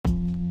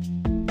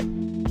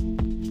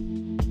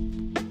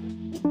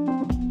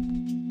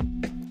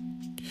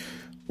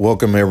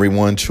Welcome,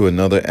 everyone, to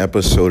another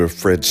episode of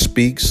Fred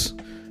Speaks.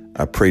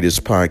 I pray this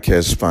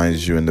podcast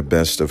finds you in the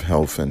best of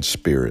health and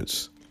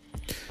spirits.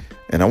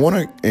 And I want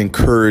to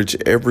encourage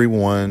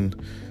everyone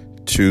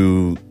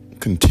to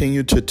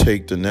continue to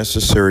take the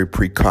necessary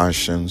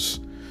precautions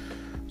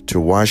to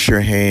wash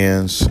your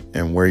hands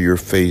and wear your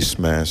face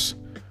mask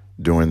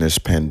during this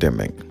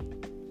pandemic.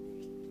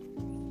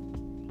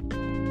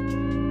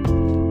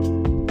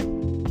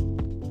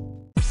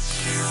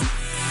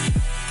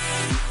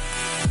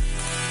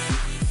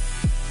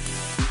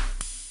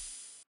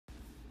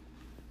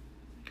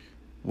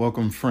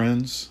 Welcome,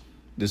 friends.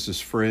 This is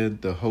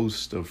Fred, the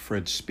host of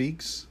Fred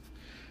Speaks.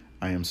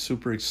 I am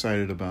super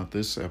excited about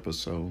this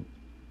episode.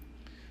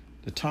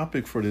 The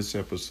topic for this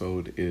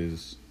episode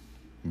is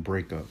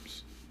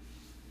breakups.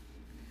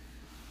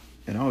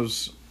 And I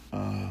was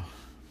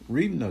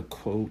reading a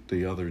quote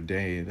the other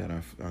day that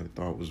I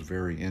thought was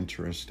very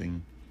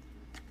interesting.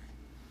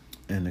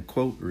 And the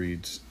quote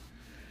reads,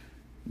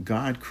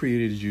 "God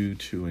created you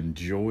to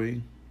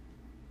enjoy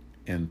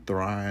and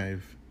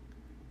thrive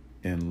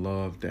and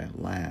love that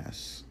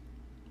lasts.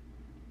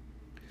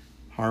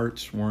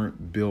 Hearts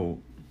weren't built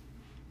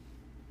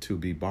to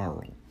be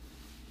borrowed."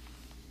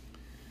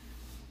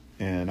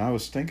 And I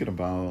was thinking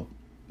about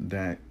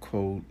that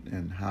quote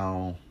and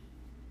how,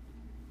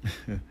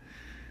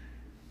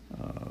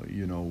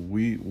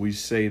 we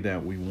say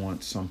that we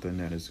want something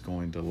that is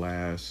going to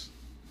last,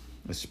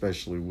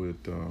 especially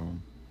with,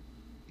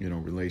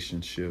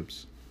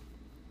 relationships.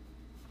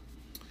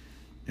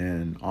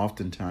 And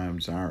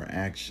oftentimes our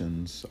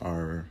actions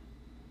are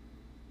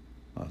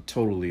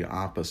totally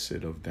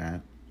opposite of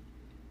that.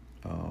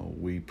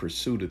 We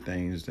pursue the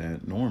things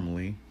that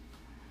normally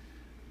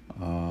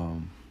are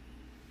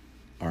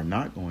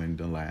not going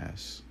to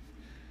last,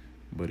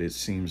 but it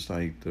seems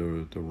like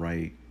the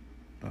right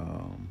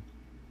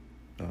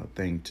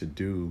thing to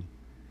do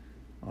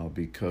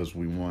because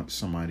we want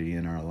somebody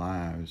in our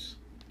lives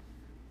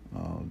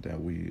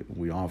that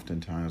we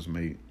oftentimes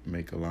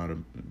make a lot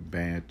of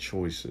bad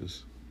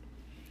choices.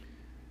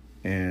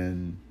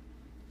 And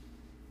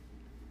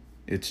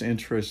it's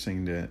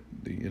interesting that,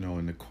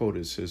 in the quote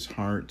it says,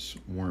 hearts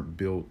weren't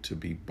built to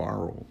be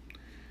borrowed.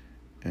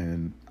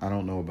 And I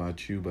don't know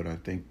about you, but I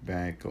think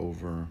back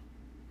over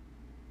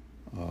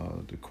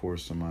the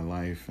course of my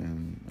life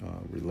and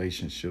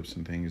relationships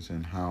and things,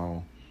 and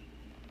how,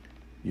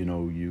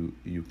 you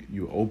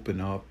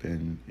open up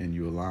and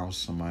you allow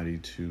somebody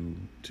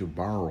to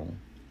borrow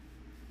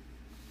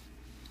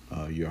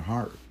your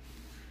heart.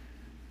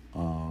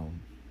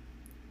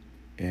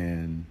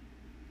 And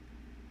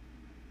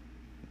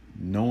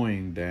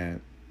knowing that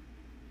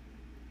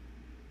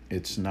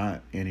it's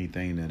not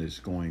anything that is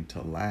going to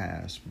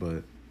last,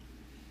 but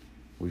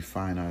we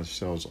find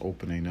ourselves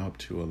opening up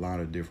to a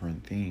lot of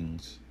different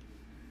things.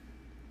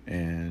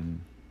 And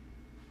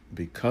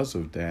because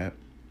of that,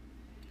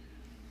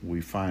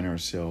 we find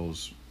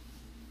ourselves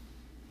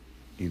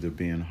either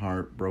being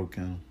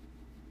heartbroken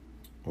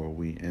or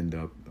we end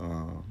up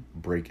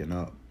breaking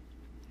up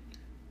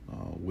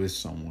with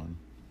someone.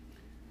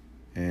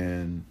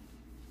 And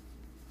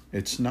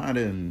it's not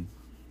an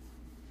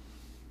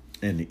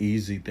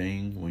easy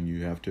thing when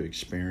you have to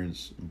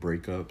experience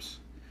breakups.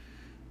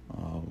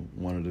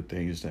 One of the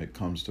things that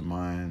comes to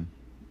mind,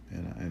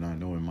 and I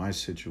know in my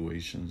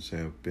situations,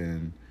 have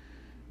been,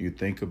 you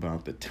think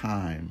about the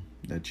time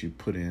that you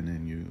put in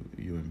and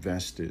you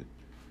invested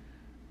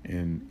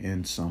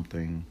in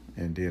something,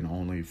 and then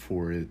only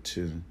for it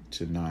to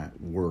not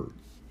work.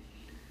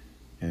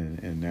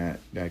 And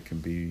that can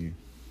be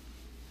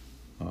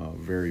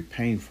very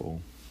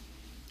painful.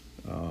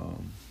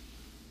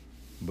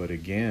 But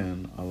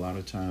again, a lot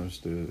of times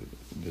the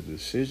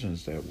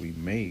decisions that we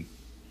make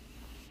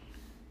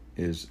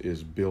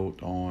is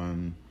built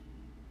on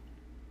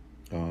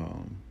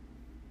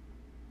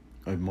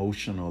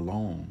emotion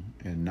alone,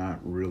 and not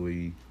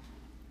really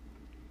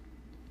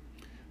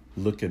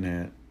looking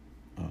at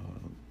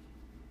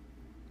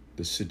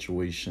the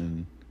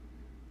situation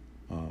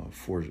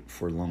for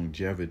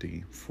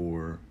longevity,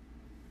 for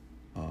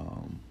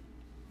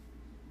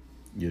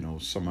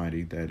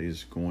somebody that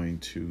is going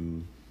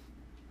to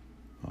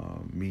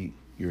meet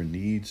your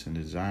needs and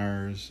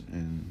desires,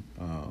 and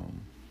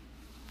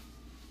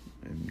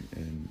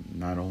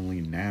not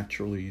only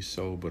naturally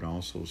so, but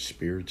also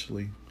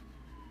spiritually.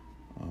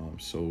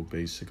 So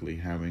basically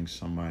having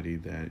somebody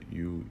that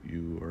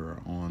you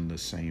are on the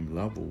same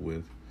level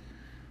with,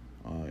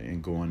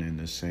 and going in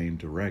the same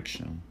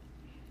direction.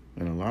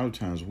 And a lot of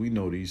times we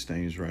know these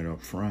things right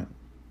up front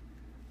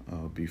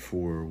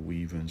before we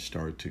even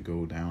start to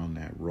go down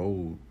that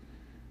road.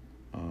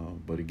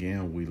 But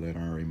again, we let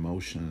our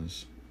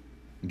emotions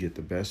get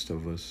the best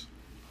of us,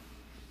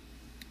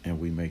 and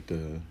we make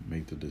the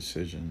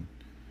decision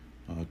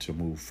to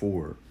move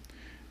forward.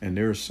 And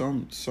there are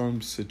some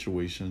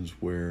situations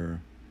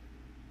where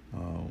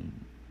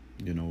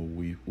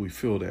we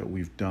feel that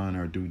we've done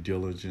our due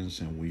diligence,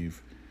 and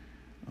we've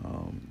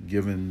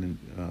given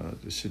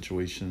the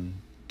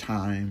situation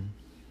time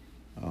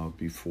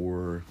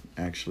before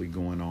actually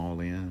going all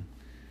in.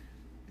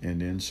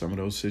 And then some of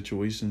those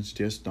situations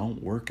just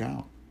don't work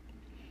out.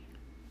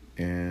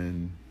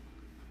 And,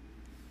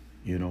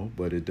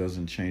 but it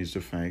doesn't change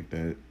the fact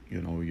that,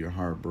 you're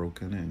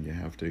heartbroken and you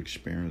have to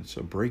experience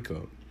a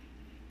breakup.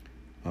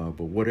 But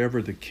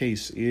whatever the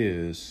case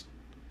is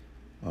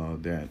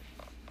that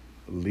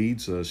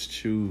leads us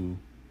to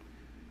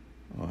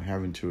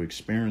having to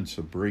experience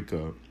a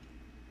breakup,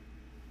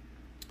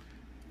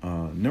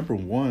 number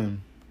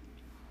one,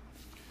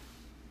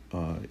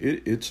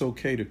 it's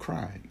okay to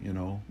cry.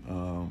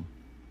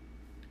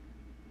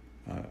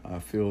 I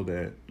feel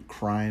that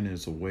crying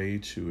is a way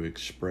to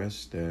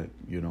express that,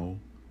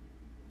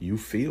 you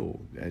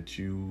feel that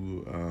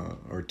you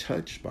are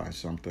touched by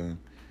something.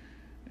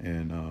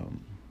 And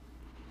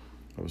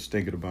I was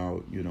thinking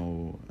about,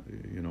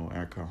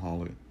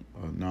 Alcoholics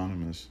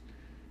Anonymous,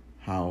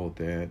 how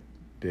that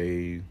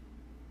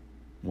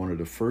one of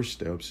the first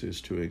steps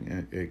is to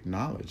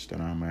acknowledge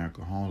that I'm an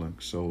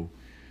alcoholic. So,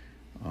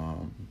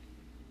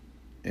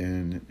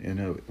 in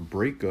a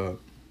breakup,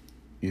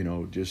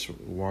 just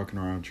walking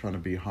around trying to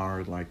be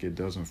hard like it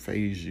doesn't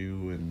faze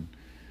you and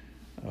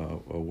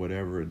or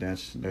whatever,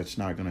 that's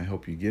not going to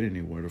help you get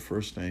anywhere. The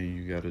first thing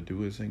you got to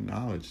do is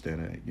acknowledge that,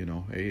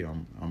 hey,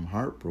 I'm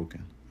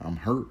heartbroken, I'm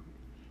hurt,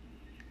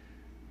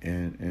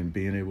 and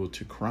being able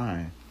to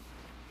cry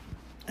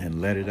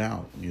and let it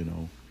out,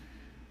 and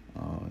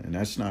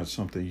that's not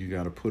something you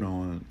got to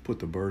put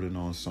the burden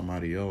on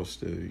somebody else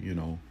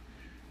to,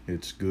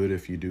 it's good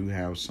if you do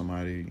have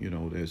somebody,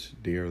 that's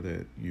there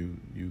that you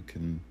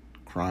can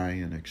cry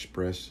and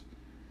express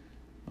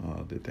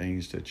the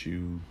things that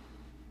you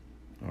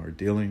are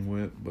dealing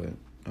with. But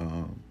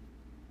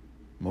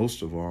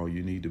most of all,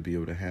 you need to be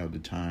able to have the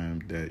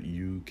time that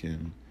you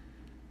can,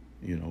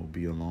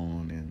 be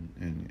alone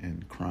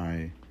and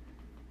cry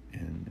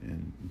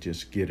and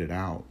just get it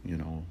out,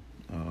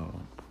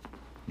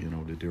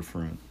 the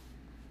different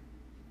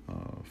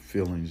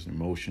feelings and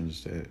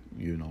emotions that,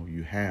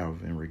 you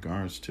have in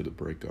regards to the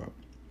breakup.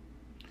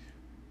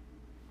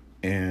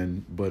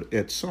 But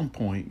at some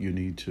point you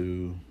need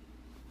to,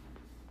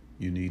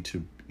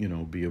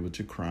 be able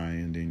to cry,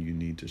 and then you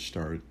need to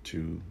start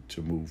to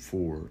move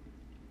forward.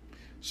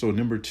 So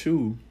number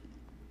two,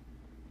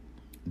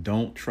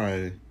 don't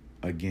try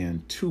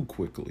again too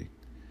quickly.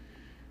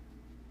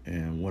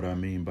 And what I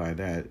mean by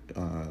that,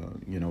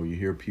 you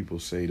hear people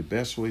say the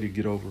best way to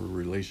get over a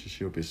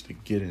relationship is to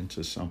get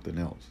into something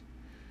else.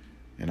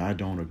 And I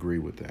don't agree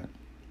with that.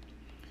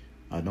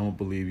 I don't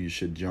believe you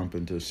should jump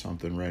into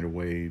something right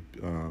away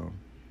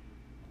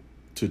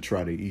to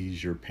try to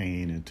ease your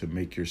pain and to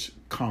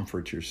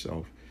comfort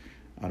yourself.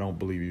 I don't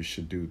believe you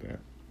should do that,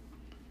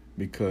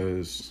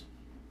 because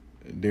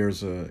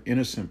there's an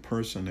innocent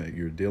person that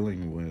you're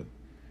dealing with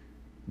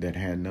that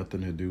had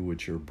nothing to do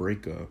with your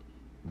breakup,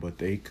 but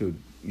they could,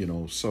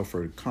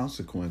 suffer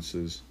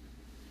consequences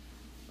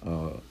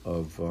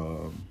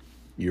of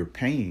your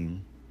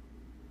pain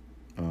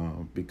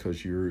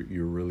because you're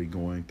really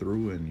going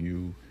through,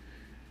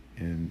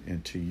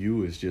 and to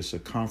you it's just a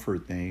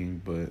comfort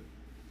thing, but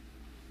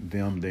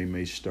they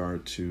may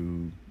start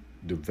to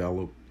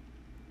develop,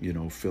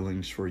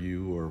 feelings for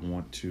you, or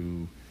want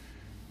to,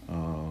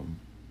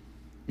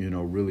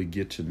 really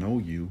get to know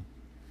you.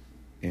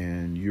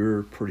 And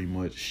you're pretty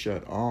much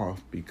shut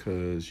off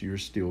because you're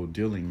still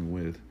dealing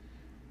with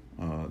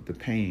the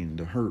pain,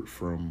 the hurt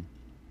from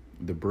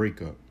the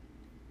breakup.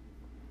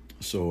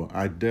 So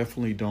I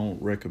definitely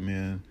don't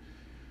recommend,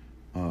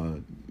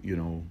 to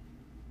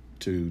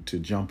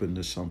jump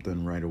into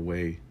something right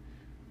away.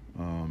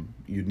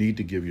 You need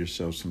to give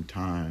yourself some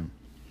time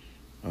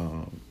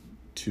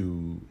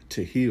to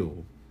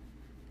heal,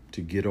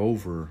 to get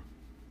over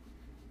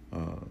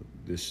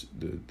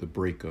the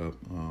breakup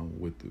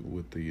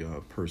with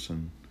the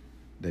person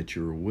that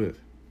you're with.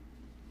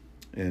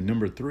 And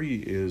number three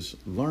is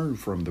learn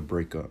from the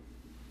breakup.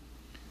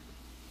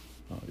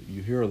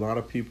 You hear a lot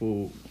of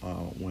people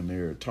when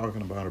they're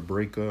talking about a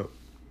breakup,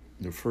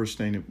 the first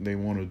thing that they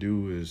want to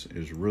do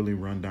is really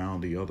run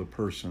down the other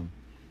person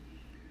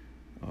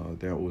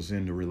that was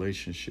in the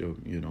relationship,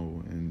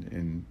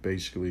 and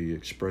basically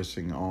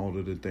expressing all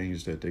of the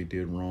things that they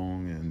did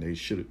wrong, and they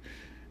should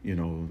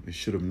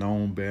have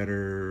known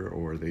better,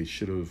 or they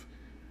should have,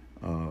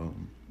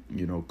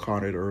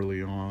 caught it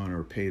early on,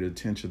 or paid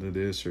attention to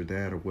this or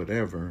that or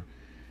whatever.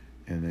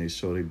 And they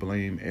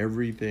blame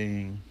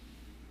everything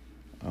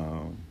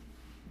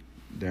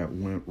that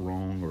went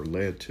wrong or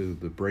led to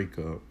the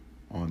breakup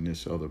on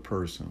this other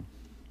person.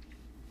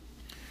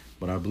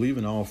 But I believe,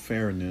 in all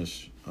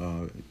fairness,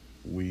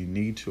 we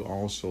need to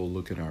also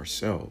look at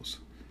ourselves.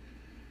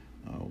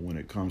 When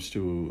it comes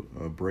to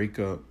a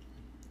breakup,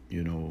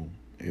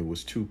 it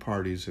was two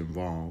parties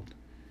involved.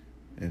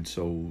 And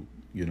so,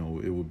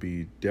 it would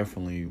be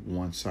definitely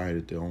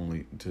one-sided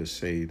to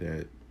say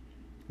that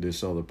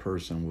this other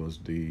person was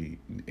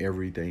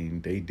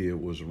everything they did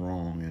was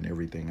wrong and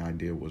everything I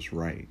did was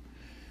right.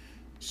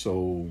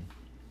 So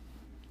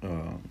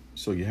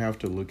you have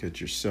to look at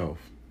yourself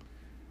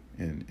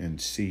and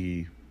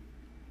see,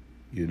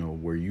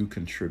 where you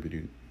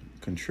contributed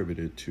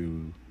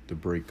to the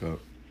breakup,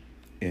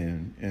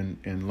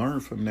 and learn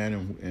from that,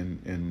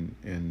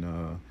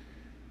 and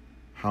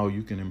how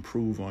you can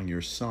improve on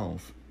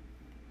yourself,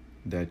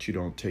 that you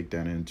don't take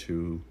that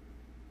into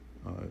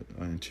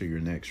your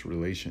next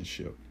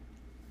relationship.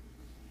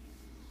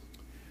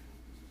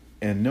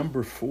 And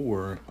number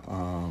 4,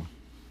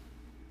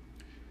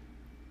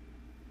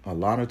 a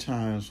lot of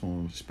times,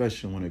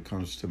 especially when it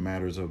comes to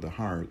matters of the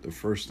heart, the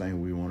first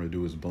thing we want to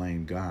do is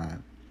blame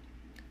God.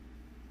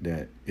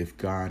 That if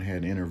God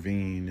had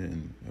intervened,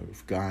 and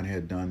if God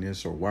had done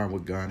this, or why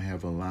would God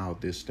have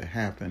allowed this to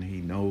happen?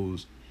 He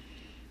knows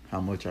how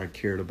much I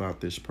cared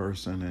about this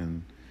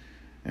person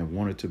and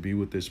wanted to be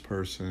with this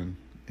person,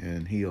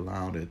 and he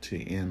allowed it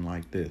to end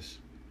like this.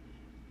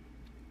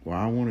 Well,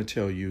 I want to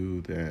tell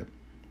you that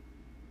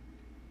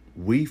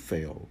we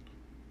failed,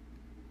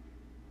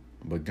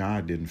 but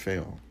God didn't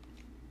fail.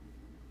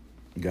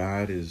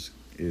 God is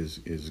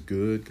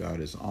good.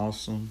 God is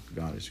awesome.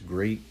 God is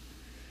great.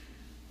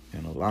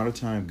 And a lot of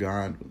times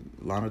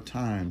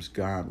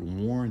God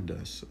warned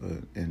us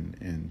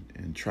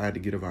and tried to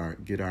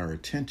get our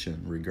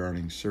attention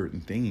regarding certain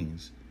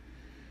things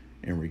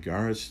in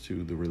regards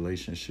to the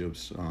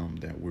relationships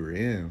that we're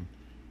in,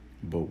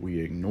 but we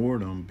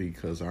ignored them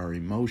because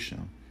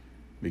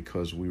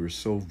because we were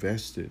so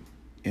vested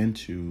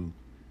into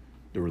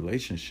the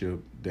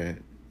relationship that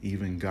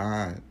even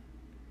God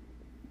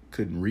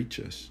couldn't reach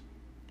us.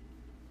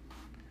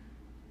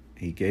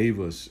 He gave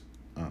us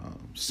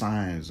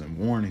signs and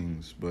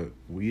warnings, but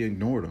we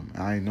ignored them.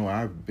 I know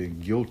I've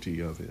been guilty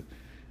of it.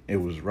 It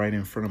was right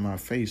in front of my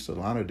face, a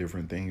lot of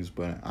different things,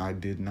 but I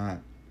did not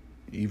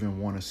even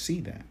want to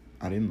see that.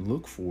 I didn't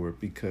look for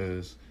it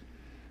because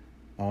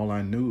all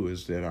I knew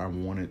is that I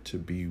wanted to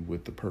be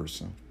with the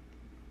person.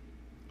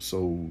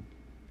 So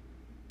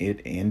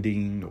it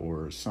ending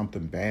or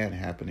something bad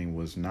happening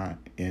was not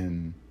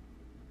in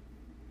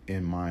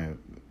my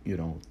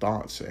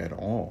thoughts at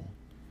all.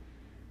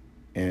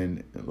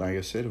 And like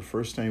I said, the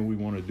first thing we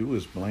want to do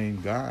is blame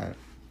God.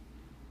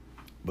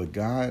 But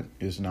God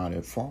is not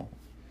at fault.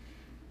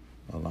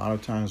 A lot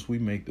of times we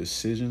make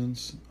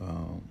decisions,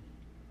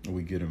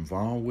 we get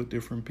involved with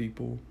different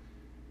people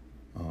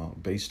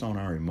based on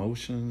our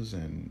emotions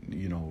and,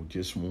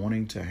 just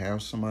wanting to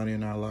have somebody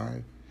in our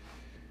life.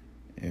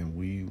 And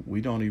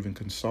we don't even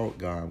consult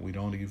God. We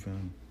don't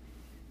even,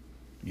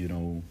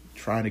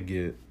 try to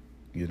get,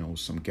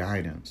 some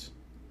guidance.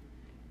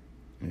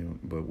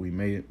 But we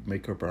may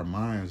make up our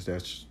minds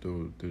that's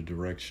the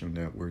direction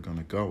that we're going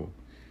to go.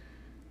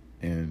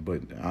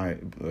 But I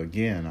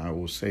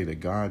will say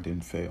that God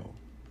didn't fail.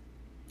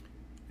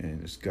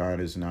 And God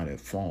is not at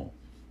fault.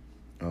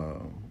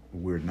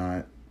 We're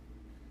not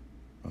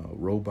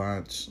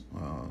robots.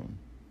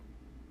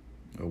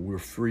 We're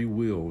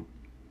free-willed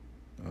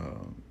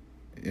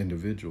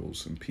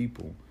individuals and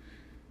people.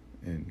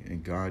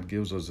 And God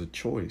gives us a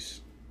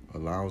choice,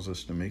 allows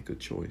us to make a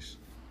choice.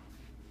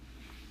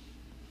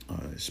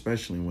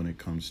 Especially when it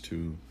comes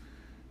to,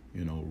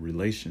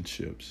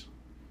 relationships.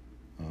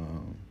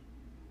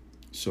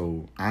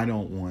 So I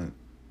don't want,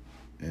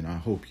 and I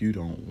hope you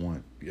don't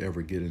want,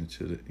 ever get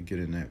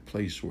in that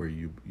place where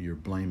you're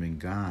blaming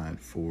God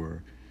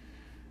for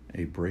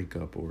a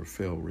breakup or a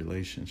failed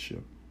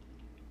relationship.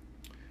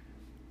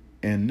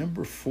 And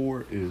number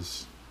 4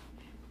 is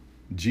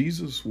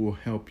Jesus will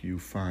help you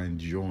find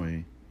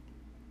joy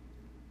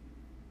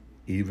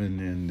even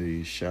in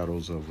the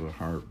shadows of a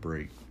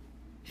heartbreak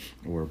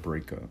or a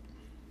breakup.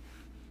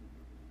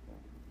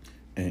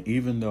 And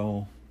even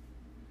though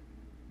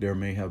there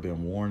may have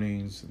been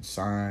warnings and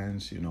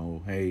signs,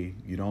 hey,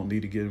 you don't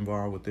need to get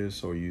involved with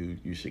this, or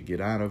you should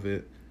get out of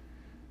it,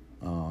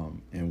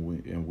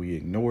 and we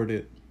ignored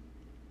it.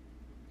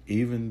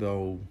 Even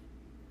though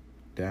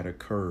that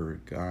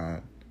occurred,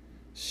 God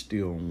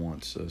still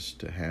wants us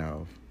to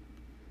have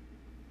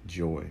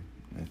joy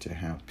and to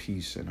have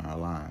peace in our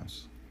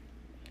lives.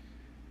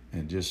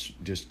 And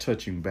just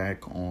touching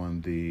back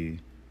on the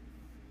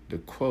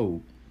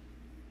quote,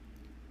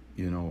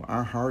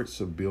 our hearts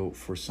are built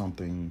for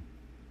something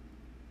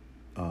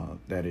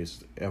that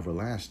is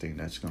everlasting,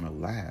 that's going to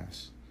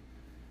last.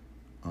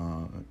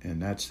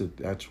 And that's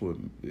what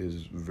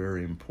is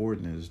very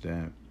important, is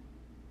that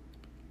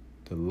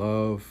the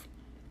love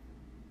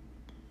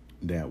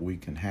that we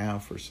can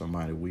have for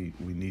somebody, we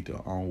need to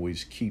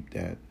always keep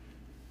that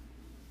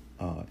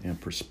in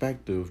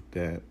perspective,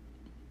 that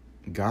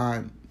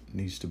God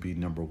needs to be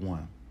number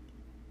one.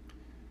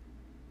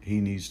 He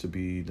needs to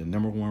be the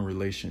number one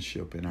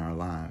relationship in our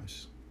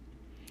lives.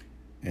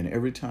 And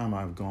every time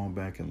I've gone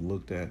back and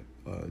looked at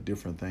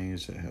different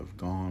things that have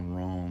gone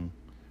wrong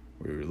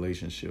with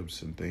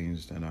relationships and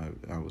things that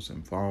I was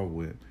involved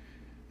with,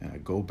 and I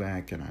go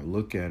back and I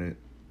look at it,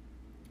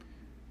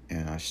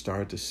 and I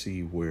start to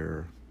see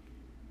where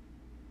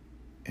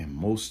in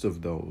most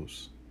of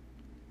those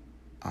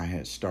I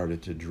had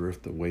started to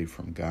drift away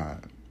from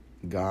God.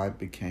 God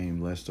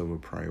became less of a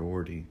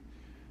priority,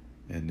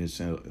 and this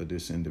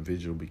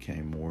individual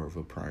became more of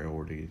a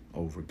priority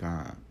over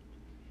God.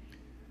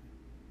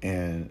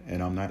 And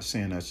I'm not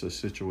saying that's a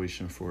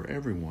situation for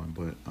everyone,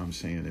 but I'm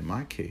saying in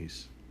my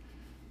case,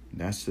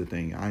 That's the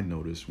thing I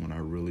noticed when I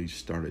really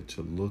started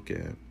to look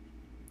at,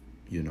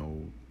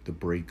 the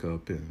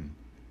breakup and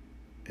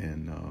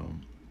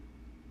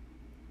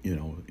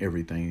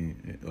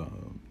everything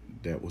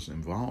that was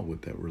involved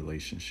with that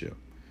relationship.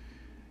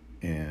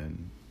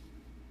 And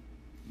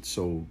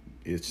so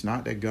it's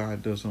not that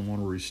God doesn't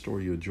want to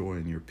restore your joy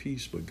and your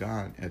peace, but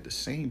God at the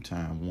same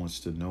time wants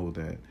to know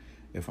that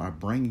if I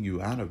bring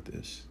you out of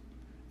this,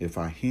 if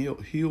I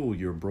heal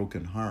your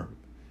broken heart,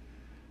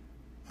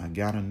 I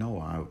gotta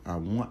know, I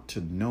want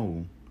to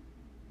know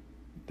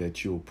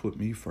that you'll put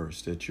me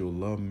first, that you'll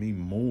love me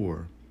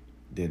more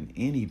than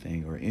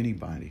anything or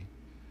anybody,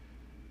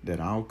 that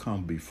I'll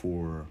come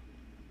before,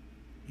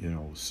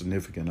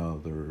 significant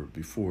other,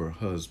 before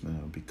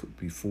husband,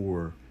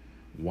 before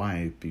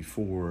wife,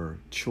 before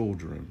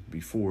children,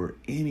 before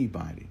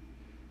anybody.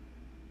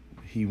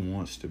 He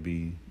wants to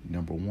be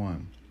number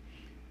one.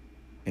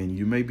 And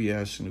you may be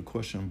asking the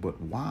question,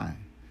 but why?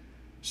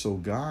 So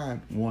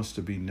God wants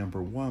to be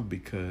number one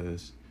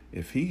because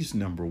if he's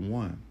number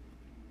one,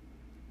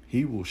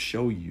 he will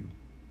show you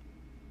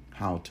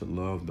how to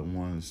love the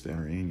ones that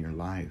are in your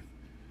life,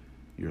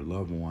 your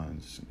loved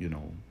ones.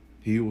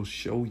 He will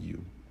show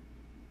you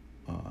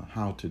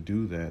how to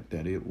do that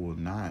it will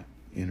not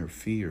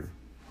interfere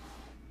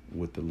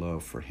with the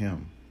love for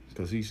him,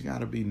 because he's got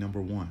to be number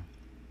one.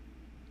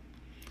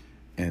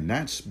 And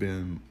that's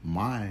been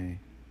my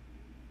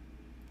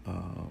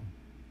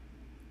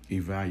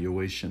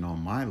evaluation on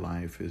my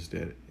life, is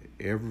that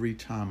every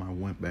time I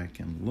went back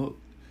and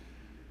looked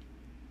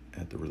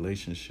at the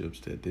relationships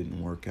that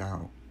didn't work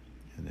out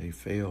and they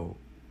failed,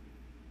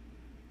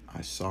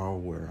 I saw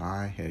where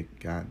I had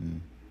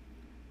gotten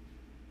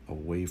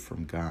away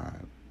from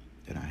God,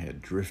 and I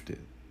had drifted.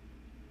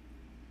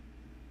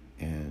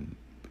 And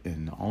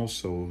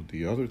also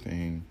the other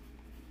thing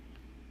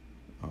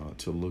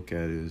to look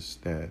at is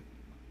that,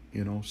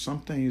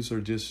 some things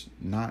are just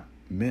not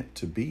meant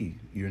to be.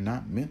 You're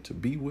not meant to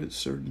be with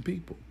certain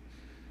people.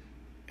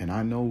 And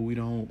I know we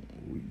don't,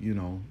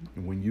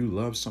 when you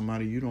love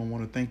somebody, you don't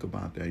want to think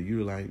about that.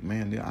 You're like,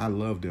 man, I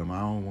love them.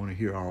 I don't want to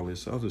hear all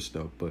this other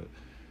stuff. But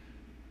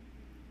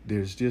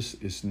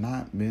it's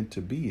not meant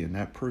to be. And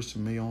that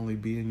person may only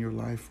be in your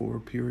life for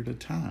a period of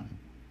time.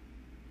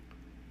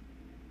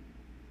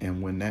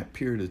 And when that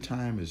period of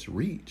time is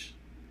reached,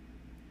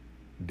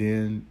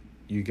 then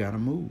you got to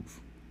move.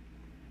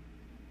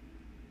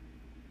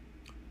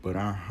 But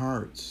our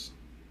hearts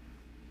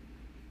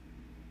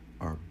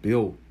are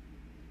built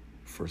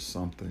for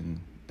something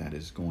that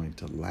is going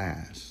to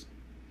last.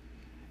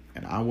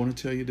 And I want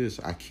to tell you this,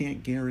 I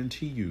can't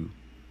guarantee you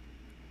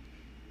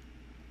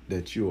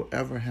that you'll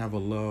ever have a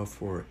love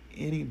for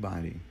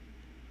anybody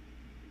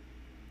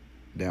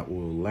that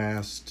will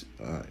last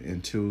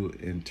into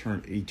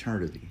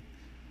eternity.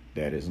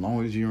 That as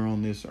long as you're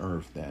on this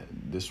earth, that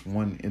this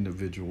one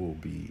individual will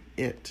be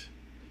it.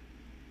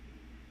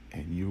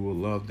 And you will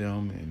love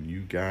them, and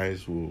you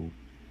guys will,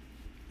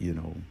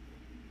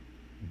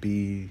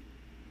 be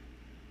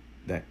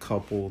that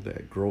couple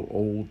that grow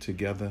old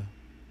together,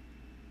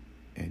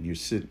 and you're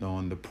sitting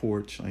on the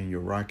porch in your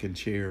rocking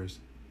chairs.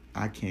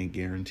 I can't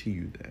guarantee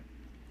you that.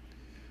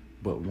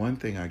 But one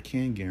thing I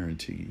can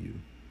guarantee you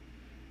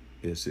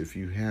is if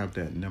you have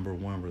that number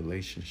one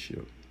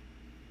relationship,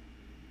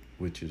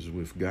 which is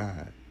with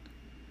God,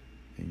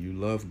 and you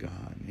love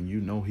God, and you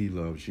know he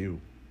loves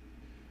you,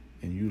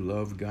 and you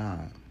love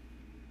God,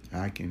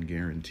 I can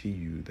guarantee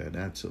you that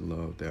that's a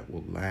love that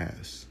will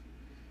last.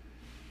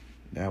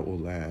 That will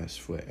last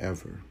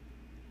forever.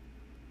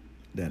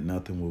 That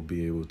nothing will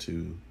be able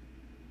to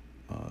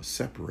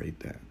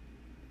separate that.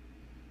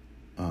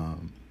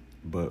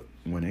 But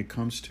when it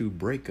comes to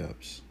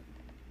breakups,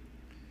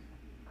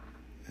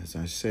 as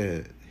I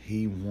said,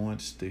 he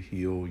wants to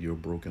heal your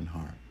broken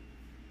heart.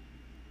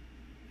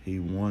 He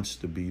wants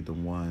to be the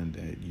one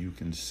that you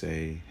can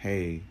say,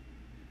 hey,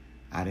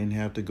 I didn't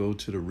have to go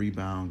to the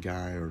rebound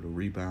guy or the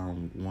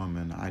rebound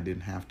woman. I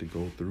didn't have to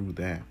go through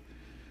that.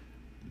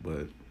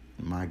 But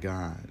my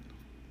God,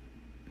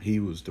 he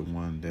was the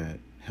one that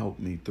helped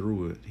me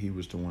through it. He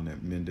was the one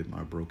that mended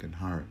my broken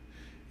heart.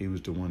 He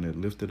was the one that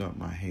lifted up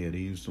my head.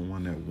 He was the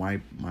one that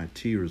wiped my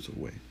tears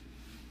away.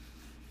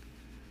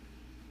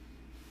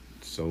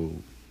 So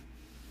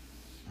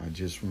I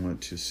just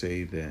want to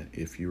say that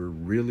if you're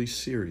really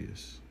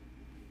serious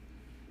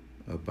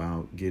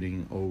about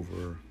getting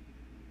over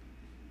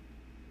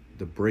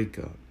the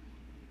breakup,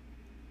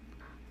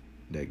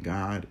 that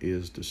God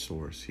is the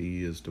source.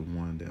 He is the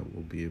one that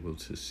will be able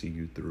to see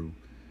you through.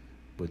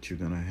 But you're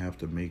going to have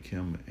to make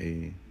him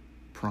a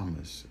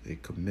promise, a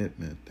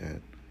commitment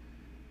that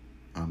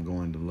I'm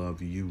going to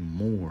love you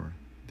more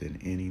than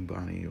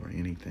anybody or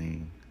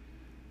anything.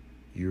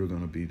 You're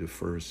going to be the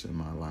first in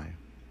my life.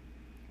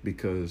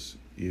 Because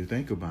you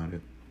think about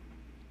it,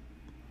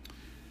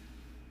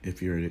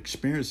 if you're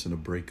experiencing a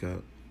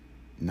breakup,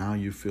 now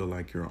you feel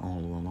like you're all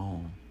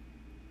alone.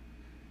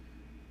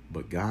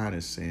 But God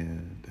is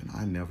saying that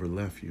I never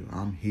left you.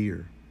 I'm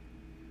here.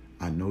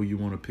 I know you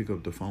want to pick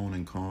up the phone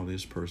and call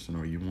this person,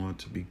 or you want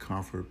to be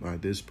comforted by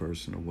this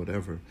person or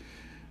whatever.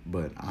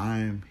 But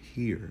I'm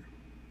here.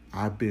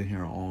 I've been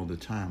here all the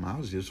time. I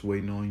was just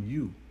waiting on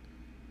you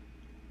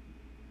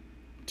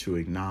to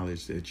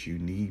acknowledge that you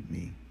need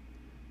me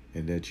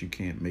and that you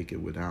can't make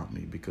it without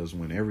me. Because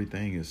when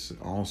everything is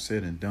all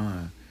said and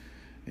done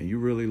and you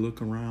really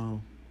look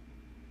around,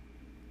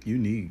 you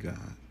need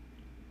God.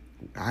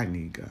 I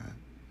need God.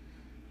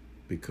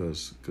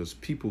 Because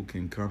people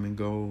can come and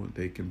go.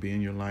 They can be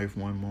in your life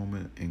one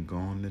moment and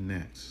gone the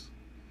next.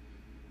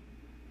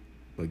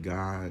 But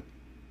God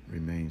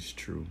remains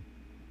true.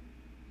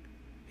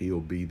 He'll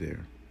be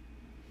there.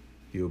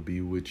 He'll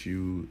be with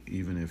you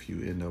even if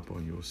you end up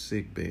on your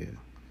sick bed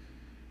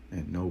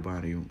and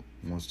nobody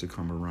wants to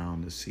come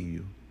around to see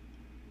you.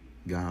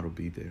 God will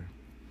be there.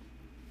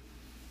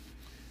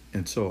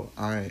 And so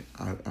I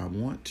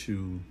want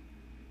to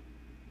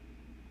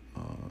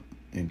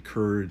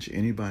encourage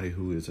anybody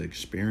who is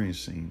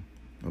experiencing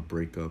a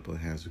breakup or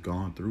has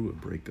gone through a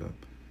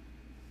breakup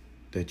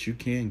that you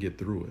can get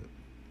through it.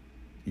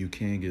 You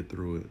can get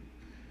through it.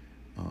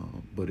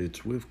 But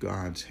it's with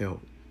God's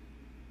help.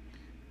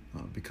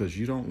 Because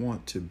you don't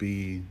want to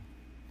be,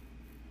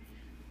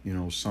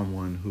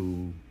 someone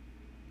who,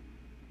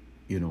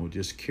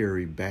 just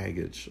carry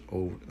baggage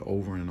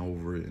over and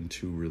over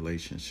into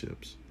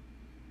relationships.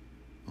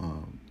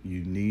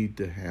 You need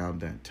to have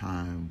that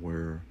time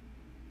where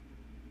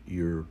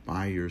you're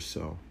by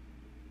yourself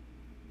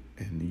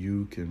and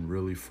you can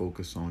really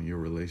focus on your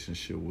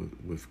relationship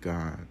with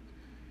God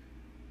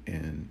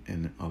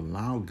and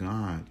allow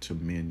God to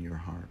mend your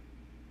heart.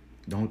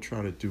 Don't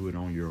try to do it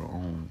on your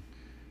own,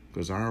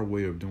 because our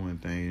way of doing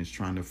things,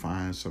 trying to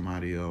find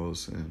somebody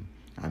else and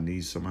I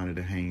need somebody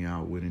to hang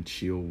out with and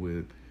chill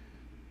with,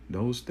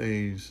 those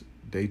things,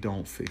 they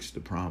don't fix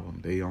the problem.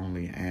 They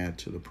only add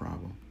to the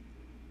problem.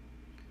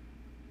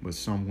 But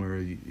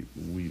somewhere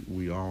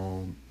we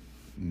all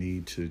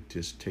need to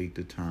just take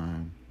the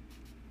time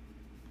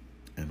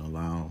and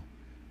allow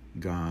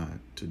God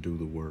to do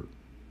the work,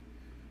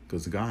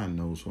 because God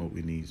knows what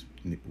we need,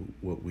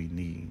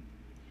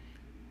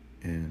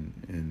 and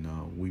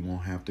we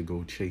won't have to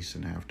go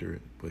chasing after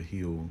it, but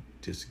He'll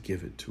just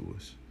give it to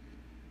us.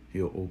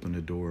 He'll open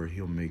the door.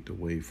 He'll make the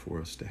way for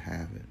us to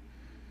have it.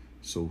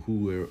 So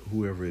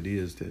whoever it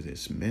is that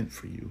it's meant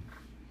for you,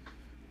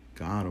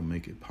 God will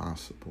make it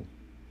possible.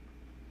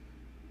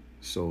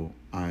 So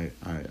I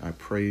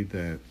pray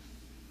that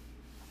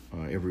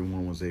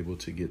everyone was able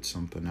to get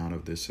something out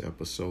of this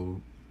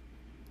episode.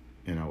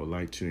 And I would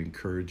like to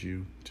encourage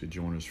you to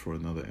join us for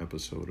another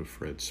episode of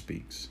Fred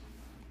Speaks.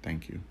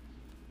 Thank you.